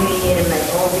 ethnicity, and like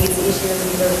all these issues?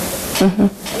 Because,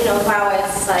 Paraguay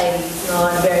society is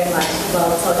not very much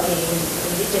about talking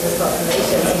indigenous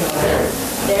populations,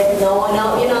 there's no one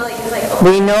else, like, it's like, oh.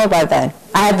 We know about that.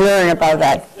 I've learned about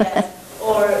that. Yes,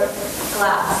 or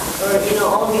class, or,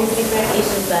 all these different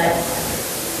issues that,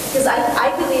 because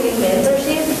I believe in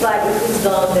mentorship, but if it's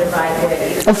done the right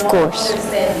way. Of course.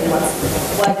 Understanding what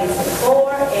it's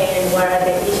for and what are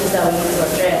the issues that we need to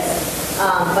address.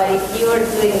 But if you are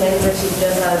doing mentorship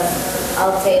just as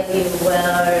I'll tell you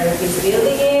where this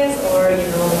building is or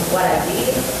what I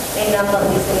did, and I'm not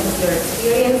listening to your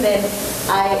experience, then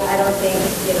I don't think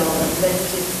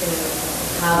mentorship is going to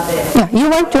have the. Yeah, you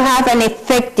want to have an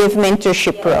effective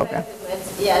mentorship program.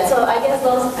 Yeah, so I guess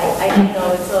those I don't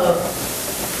know.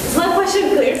 Is my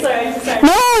question clear? Sorry.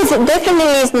 No, it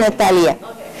definitely is, Natalia.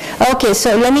 Okay,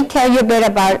 so let me tell you a bit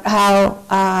about how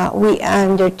we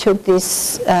undertook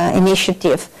this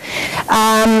initiative.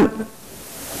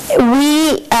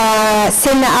 We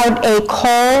sent out a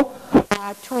call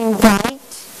to invite,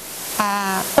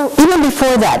 even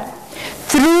before that,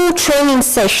 through training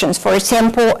sessions. For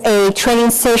example, a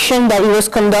training session that was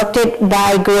conducted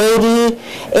by Grady,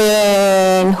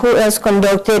 and who else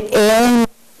conducted, and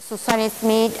Susanna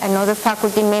Smith, another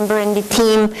faculty member in the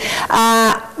team.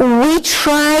 We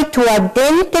try to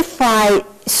identify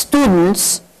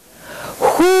students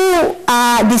who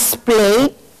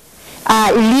display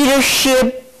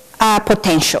leadership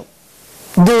potential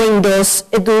during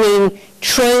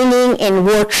training and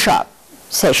workshop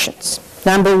sessions.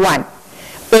 Number one,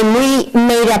 and we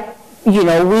made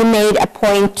a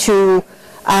point to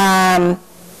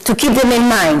keep them in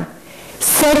mind.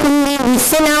 Secondly, we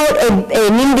sent out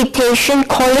an invitation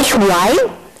college-wide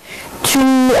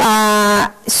to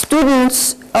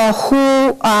students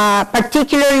who,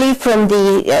 particularly from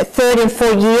the third and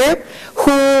fourth year,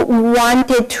 who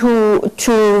wanted to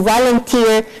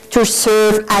volunteer to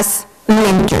serve as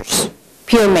mentors,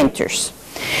 peer mentors.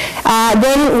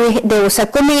 Then there was a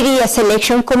committee, a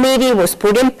selection committee was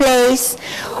put in place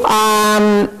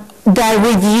that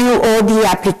reviewed all the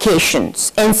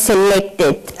applications and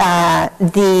selected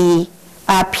the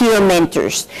peer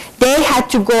mentors. They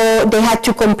had to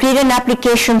complete an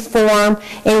application form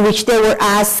in which they were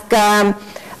asked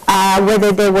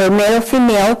whether they were male or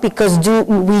female, because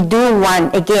we do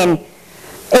want, again,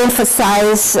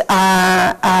 emphasize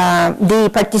the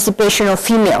participation of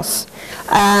females.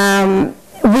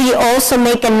 We also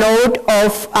make a note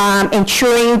of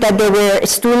ensuring that there were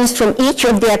students from each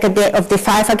of the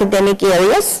 5 academic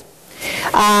areas.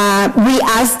 We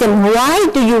asked them, why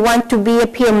do you want to be a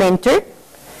peer mentor?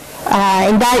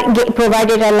 And that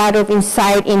provided a lot of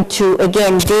insight into,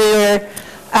 again, the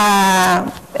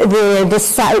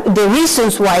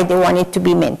reasons why they wanted to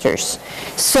be mentors.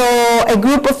 So a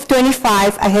group of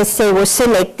 25, as I say, was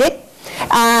selected.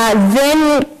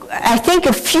 Then I think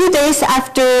a few days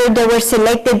after they were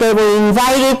selected, they were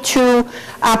invited to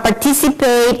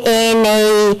participate in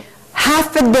a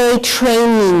half-a-day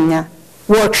training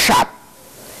workshop.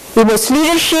 It was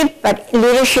leadership, but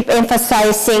leadership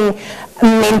emphasizing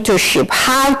mentorship,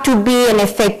 how to be an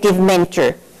effective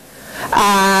mentor.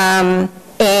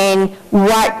 And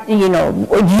what,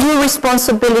 your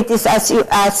responsibilities as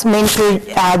mentor,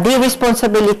 the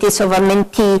responsibilities of a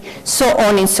mentee, so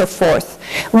on and so forth.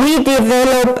 We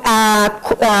develop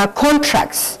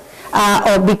contracts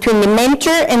between the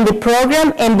mentor and the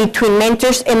program, and between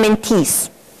mentors and mentees.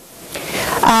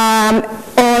 On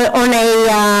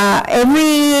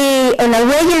a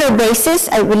regular basis,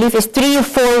 I believe it's 3 or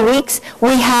 4 weeks,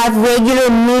 we have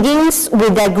regular meetings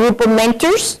with a group of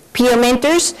mentors, peer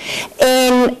mentors,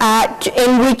 in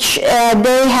which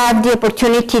they have the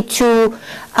opportunity to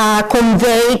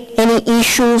convey any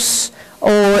issues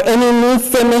or any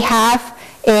needs they may have,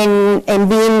 and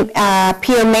being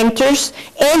peer mentors,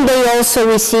 and they also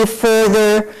receive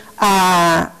further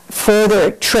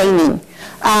training.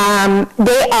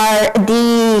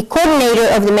 The coordinator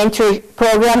of the mentor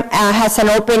program has an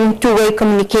open two-way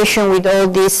communication with all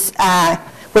these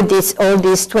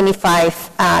 25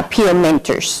 peer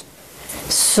mentors.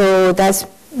 So that's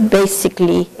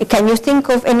basically. Can you think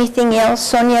of anything else,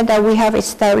 Sonia, that we have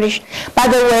established? By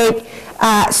the way,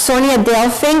 Sonia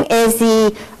Delphine is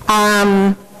the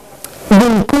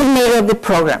coordinator of the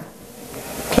program.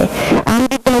 Okay. I'm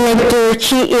the director,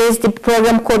 she is the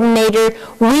program coordinator.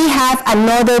 We have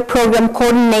another program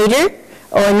coordinator,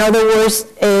 or in other words,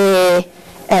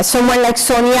 someone like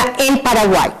Sonia in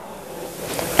Paraguay.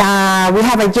 We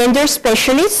have a gender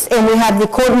specialist, and we have the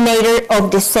coordinator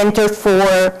of the Center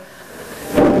for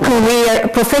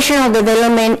Professional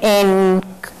Development and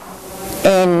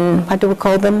what do we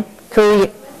call them?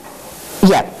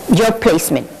 Job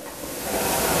placement.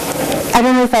 I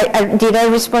don't know if did I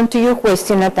respond to your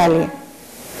question, Natalia?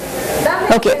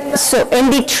 Okay, so in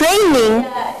the training,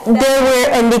 there were,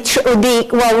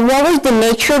 what was the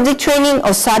nature of the training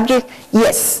or subject?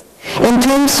 Yes. In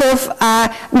terms of,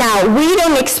 now, we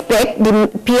don't expect the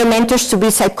peer mentors to be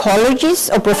psychologists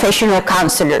or professional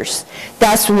counselors.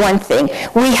 That's one thing.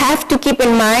 We have to keep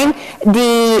in mind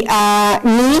the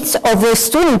needs of the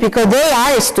student, because they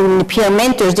are student peer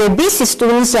mentors. They're busy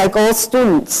students like all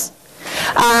students.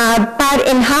 But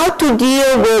in how to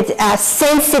deal with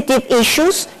sensitive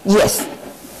issues, yes.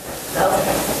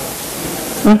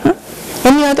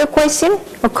 Any other question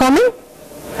or comment?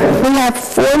 We have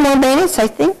 4 more minutes, I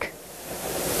think.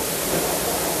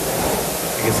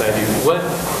 I guess I do. What,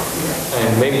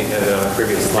 and maybe on a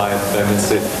previous slide, I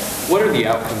missed it, what are the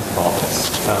outcomes of all this?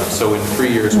 So in 3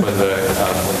 years when the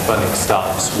funding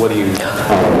stops, what do you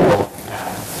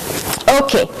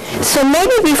Okay, so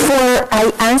maybe before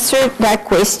I answer that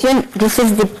question, this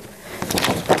is the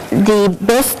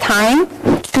best time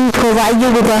to provide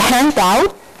you with a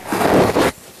handout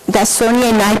that Sonia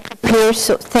and I prepared,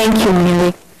 so thank you,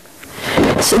 Mary.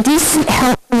 So this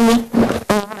helped me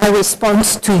in my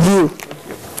response to you.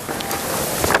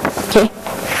 Okay?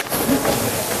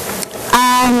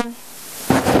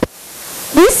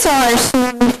 These are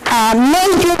some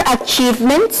major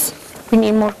achievements. We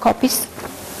need more copies.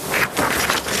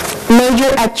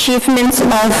 Major achievements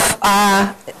of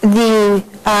the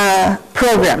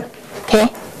program. Okay?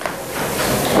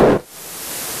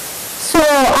 So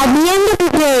at the end of the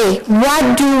day,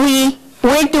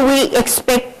 where do we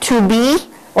expect to be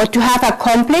or to have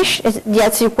accomplished?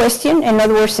 That's your question. In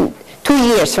other words, in 2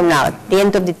 years from now, at the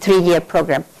end of the 3-year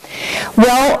program.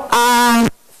 Well, a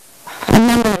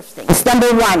number of things.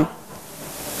 Number one,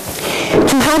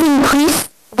 to have increased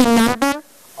the number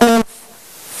of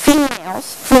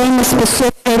females from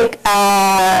specific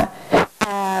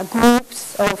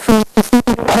groups or from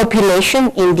specific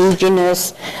population,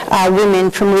 indigenous,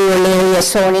 women from rural areas,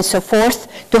 so on and so forth,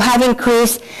 to have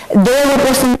increased their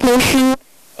representation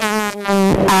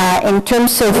in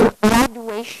terms of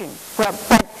graduation.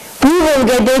 But we will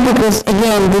get there because,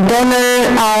 again, the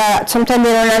donor, sometimes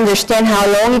they don't understand how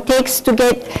long it takes to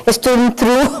get a student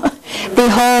through the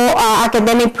whole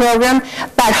academic program,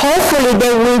 but hopefully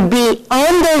they will be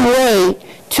on their way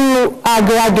to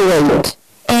graduate.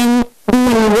 And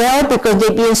doing well because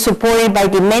they're being supported by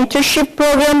the mentorship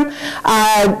program,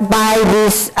 by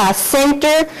this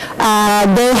center.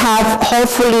 They have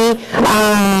hopefully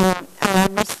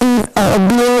received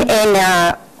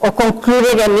or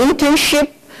concluded an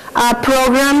internship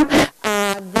program.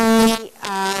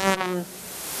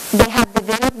 They have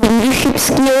developed leadership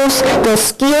skills, the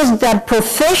skills that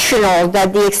professionals,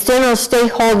 that the external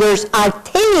stakeholders are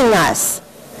telling us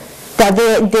that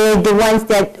they're the ones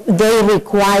that they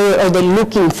require or they're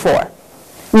looking for.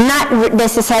 Not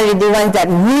necessarily the ones that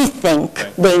we think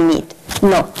they need.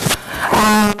 No.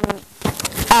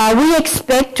 We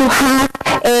expect to have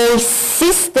a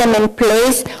system in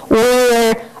place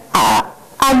where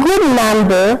a good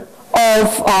number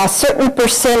of a certain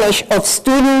percentage of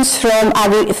students from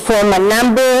a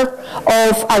number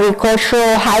of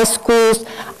agricultural high schools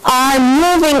are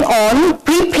moving on,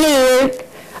 prepared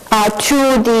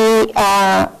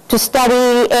to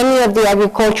study any of the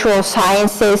agricultural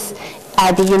sciences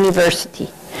at the university.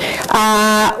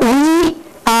 We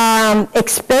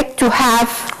expect to have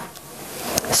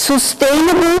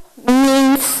sustainable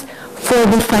means for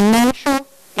the financial,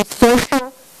 the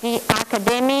social, the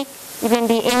academic, even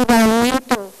the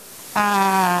environmental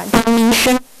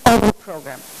dimension of the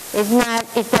program. It's not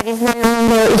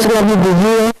longer it's going to be the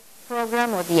UN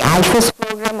program or the IFES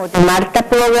program or the MARTA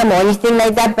program or anything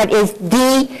like that, but it's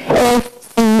the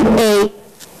FCA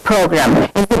program.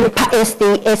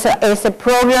 as a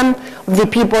program of the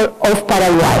people of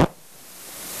Paraguay.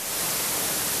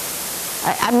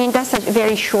 I mean, that's a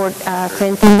very short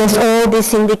sentence. There's all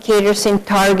these indicators and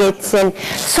targets, and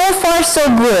so far so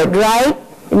good, right?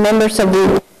 Members of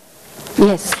the,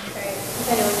 yes.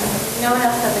 No one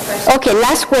else has a question? Okay,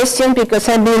 last question, because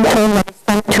I've been told it's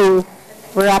time to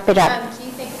wrap it up. Do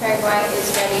you think Paraguay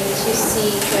is ready to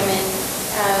see women,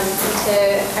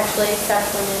 to actually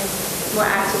accept women more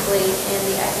actively in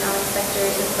the economic sector,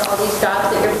 and for all these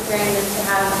jobs that you're preparing them to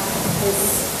have?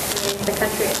 The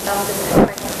country itself isn't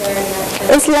quite there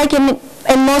yet. It's like in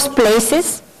most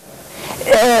places.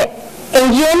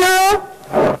 In general,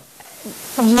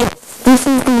 yes, this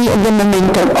is the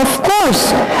momentum. Of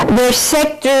course, there are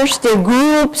sectors, there are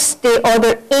groups, there are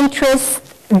other interests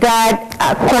that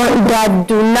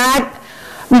do not,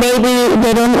 maybe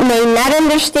they may not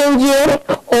understand yet,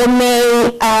 or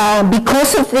may,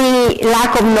 because of the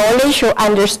lack of knowledge or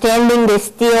understanding,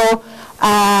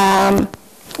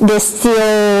 they're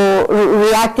still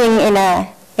reacting in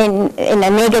a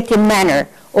negative manner,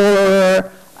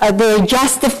 or they're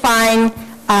justifying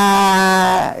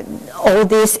all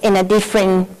this in a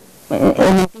different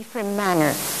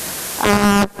manner.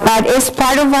 But it's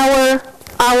part of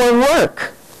our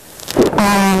work.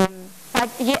 But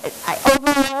yeah,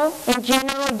 overall, in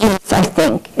general, yes, I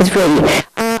think it's really.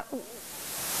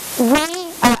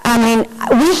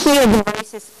 We hear the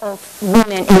voices of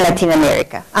women in Latin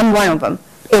America. I'm one of them.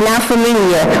 And I'm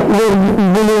familiar with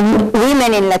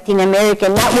women in Latin America,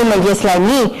 not women just like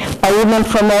me, but women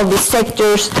from all the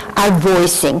sectors are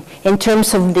voicing in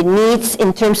terms of the needs,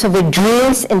 in terms of the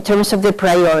dreams, in terms of the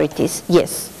priorities.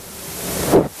 Yes.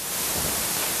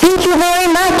 Thank you very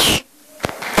much.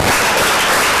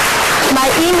 My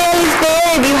email is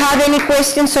there if you have any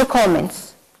questions or comments.